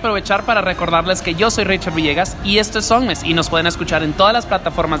 Yo voy a aprovechar para recordarles que yo soy Richard Villegas y esto es Songmes y nos pueden escuchar en todas las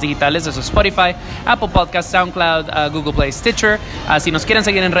plataformas digitales, eso es Spotify, Apple Podcasts, SoundCloud, Google Play, Stitcher. Si nos quieren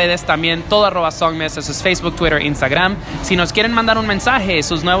seguir en redes también todo @Songmes, eso es Facebook, Twitter, Instagram. Si nos quieren mandar un mensaje,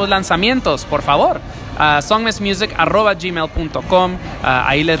 sus nuevos lanzamientos, por favor, songmesmusic@gmail.com.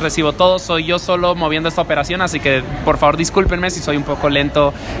 Ahí les recibo todo. Soy yo solo moviendo esta operación, así que por favor discúlpenme si soy un poco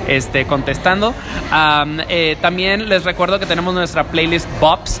lento contestando. También les recuerdo que tenemos nuestra playlist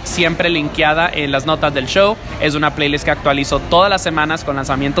Bops siempre linkeada en las notas del show. Es una playlist que actualizo todas las semanas con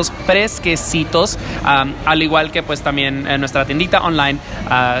lanzamientos fresquecitos, al igual que pues también en nuestra tiendita online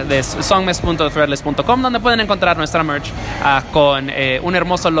de songmes.threadless.com, donde pueden encontrar nuestra merch con un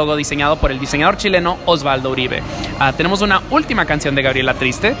hermoso logo diseñado por el diseñador chileno Osvaldo Uribe. Tenemos una última canción de Gabriela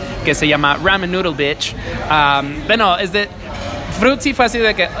Triste que se llama Ramen Noodle Bitch. Bueno, es de Fruitsy, fue así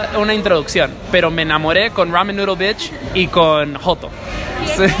de que una introducción, pero me enamoré con Ramen Noodle Bitch y con Joto.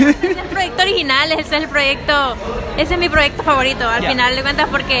 Sí, ese es el proyecto original, ese es mi proyecto favorito al final de cuentas,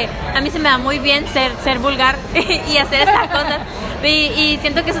 porque a mí se me da muy bien ser vulgar y hacer estas cosas, y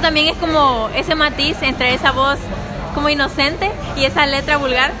siento que eso también es como ese matiz entre esa voz como inocente y esa letra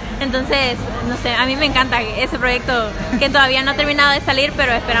vulgar. Entonces, no sé, a mí me encanta ese proyecto que todavía no ha terminado de salir,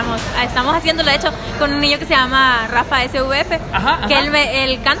 pero estamos haciéndolo, de hecho, con un niño que se llama Rafa SVF, que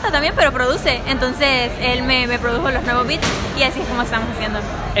él canta también, pero produce. Entonces, él me produjo los nuevos beats y así es como estamos haciendo.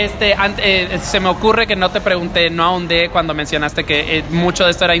 Se me ocurre que no te pregunté, no ahondé cuando mencionaste que mucho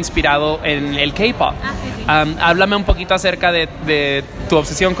de esto era inspirado en el K-pop. Sí. Háblame un poquito acerca de tu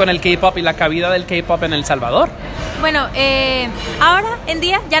obsesión con el K-pop y la cabida del K-pop en El Salvador. Bueno, ahora en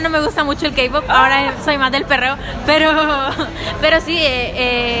día ya no me gusta mucho el K-pop, ahora soy más del perreo, pero sí,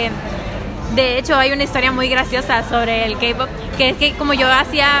 de hecho hay una historia muy graciosa sobre el K-pop, que es que como yo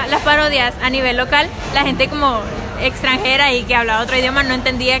hacía las parodias a nivel local, la gente como extranjera y que hablaba otro idioma no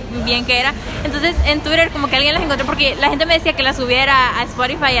entendía bien qué era. Entonces en Twitter como que alguien las encontró, porque la gente me decía que las subiera a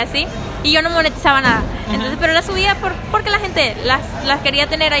Spotify y así, y yo no monetizaba nada. Entonces, pero las subía porque la gente las quería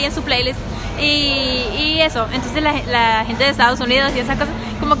tener ahí en su playlist. Y eso, entonces la gente de Estados Unidos y esas cosas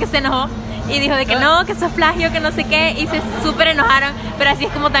como que se enojó y dijo de que no, que eso es plagio, que no sé qué, y se súper enojaron, pero así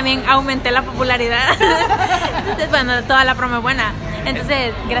es como también aumenté la popularidad. Entonces, bueno, toda la promo es buena.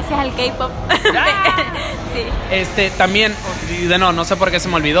 Entonces, gracias al K-pop. Sí. También, no sé por qué se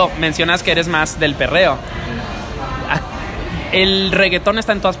me olvidó, mencionas que eres más del perreo. El reggaetón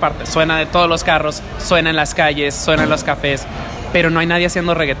está en todas partes, suena de todos los carros, suena en las calles, suena en los cafés, pero no hay nadie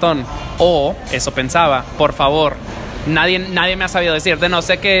haciendo reggaetón. O, eso pensaba, por favor, nadie me ha sabido decir. No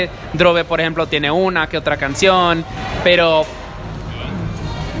sé que Drove, por ejemplo, tiene una que otra canción, pero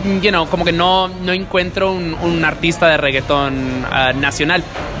como que no encuentro un artista de reggaetón nacional.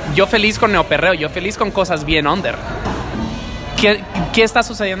 Yo feliz con neoperreo, yo feliz con cosas bien under. ¿Qué está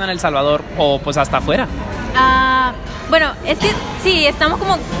sucediendo en El Salvador o pues hasta afuera? Bueno, es que sí, estamos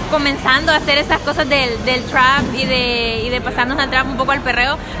como comenzando a hacer esas cosas del trap y de pasarnos al trap un poco al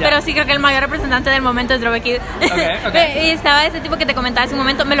perreo, pero sí creo que el mayor representante del momento es Drove Kid. Okay. Y estaba ese tipo que te comentaba hace un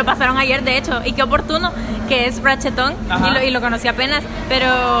momento, me lo pasaron ayer de hecho, y qué oportuno, que es Rachetón, y lo conocí apenas,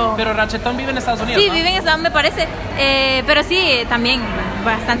 pero Rachetón vive en Estados Unidos, sí, ¿no? Vive en Estados Unidos, me parece, pero sí, también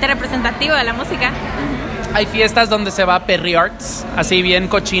bastante representativo de la música. Hay fiestas donde se va a Perry Arts, así bien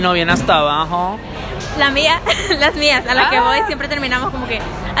cochino, bien hasta abajo. Las mías, a las que voy siempre terminamos como que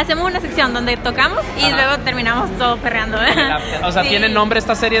hacemos una sección donde tocamos y luego terminamos todos perreando. O sea, sí. ¿Tienen nombre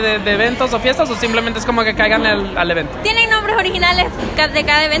esta serie de eventos o fiestas o simplemente es como que caigan al evento? Tienen nombres originales de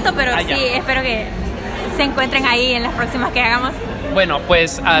cada evento, pero sí, espero que se encuentren ahí en las próximas que hagamos. Bueno,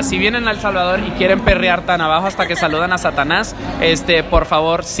 pues si vienen a El Salvador y quieren perrear tan abajo hasta que saludan a Satanás, por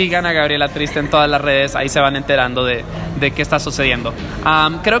favor sigan a Gabriela Triste en todas las redes, ahí se van enterando de qué está sucediendo.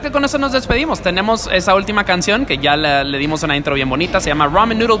 Creo que con eso nos despedimos. Tenemos esa última canción que ya le dimos una intro bien bonita, se llama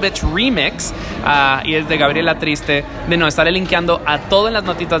Ramen Noodle Bitch Remix, y es de Gabriela Triste. Estaré linkeando a todo en las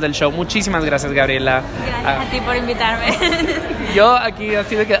notitas del show. Muchísimas gracias, Gabriela. Gracias a ti por invitarme. Yo aquí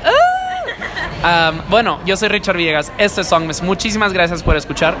así de que... bueno, yo soy Richard Villegas, esto es Songmes. Muchísimas gracias por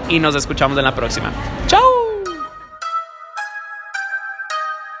escuchar y nos escuchamos en la próxima. ¡Chao!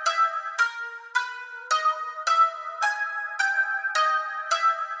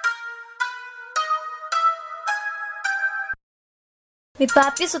 Mi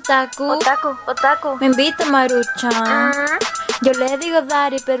papi es otaku. Me invita a Maruchan. Yo le digo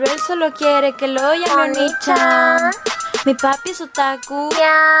Dari, pero él solo quiere que lo llame Onichan. Mi papi es otaku,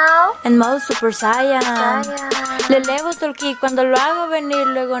 en modo Super Saiyan. Le elevo Tolki cuando lo hago venir,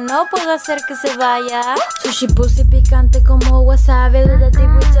 luego no puedo hacer que se vaya. Sushi pussy picante como wasabi, le da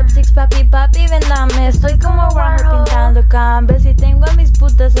with chopsticks, papi, ven dame. Estoy como Warhammer pintando Campbell, y tengo a mis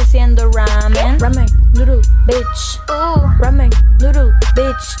putas haciendo ramen. Ramen, noodle, bitch. Ramen, noodle,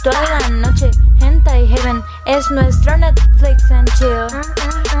 bitch. Toda la noche, hentai heaven es nuestro Netflix and chill.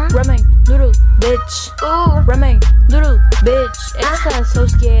 Ramen, noodle, bitch. Ramen, noodle, bitch. Estas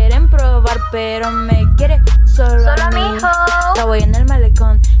hoes quieren probar, pero me quiere solo a mí. Cowboy en el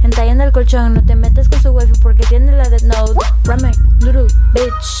malecón, hentai en el colchón. No te metas con su wifi porque tiene la Death Note. Ramen, noodle,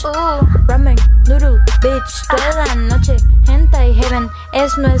 bitch. Ramen, noodle, bitch. Toda la noche, hentai heaven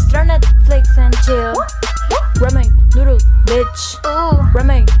es nuestro Netflix and chill. Ramen, noodle, bitch.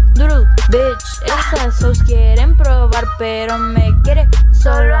 Ramen, noodle, bitch. Estas hoes quieren probar, pero me quiere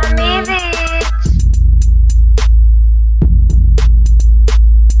solo a mí.